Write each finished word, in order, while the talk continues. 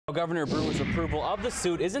Governor Brewer's approval of the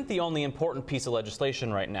suit isn't the only important piece of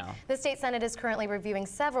legislation right now. The state Senate is currently reviewing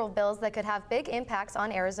several bills that could have big impacts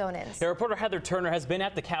on Arizonans. Yeah, reporter Heather Turner has been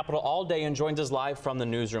at the Capitol all day and joins us live from the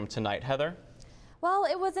newsroom tonight. Heather? Well,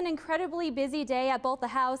 it was an incredibly busy day at both the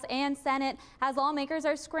House and Senate as lawmakers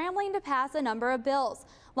are scrambling to pass a number of bills.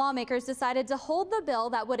 Lawmakers decided to hold the bill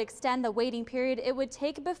that would extend the waiting period it would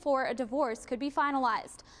take before a divorce could be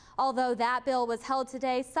finalized. Although that bill was held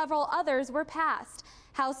today, several others were passed.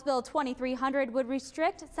 House Bill 2300 would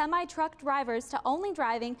restrict semi-truck drivers to only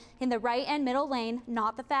driving in the right and middle lane,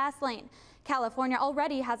 not the fast lane. California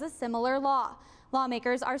already has a similar law.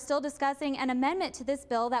 Lawmakers are still discussing an amendment to this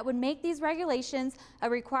bill that would make these regulations a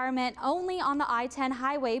requirement only on the I-10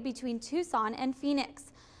 highway between Tucson and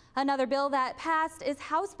Phoenix. Another bill that passed is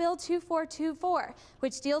House Bill 2424,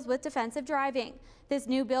 which deals with defensive driving. This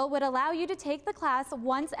new bill would allow you to take the class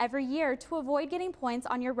once every year to avoid getting points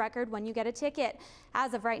on your record when you get a ticket.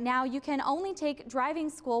 As of right now, you can only take driving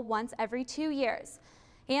school once every 2 years.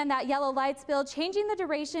 And that yellow lights bill, changing the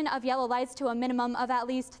duration of yellow lights to a minimum of at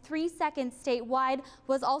least 3 seconds statewide,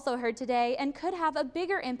 was also heard today and could have a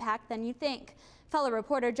bigger impact than you think. Fellow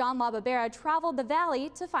reporter John LaBarbera traveled the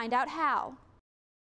valley to find out how.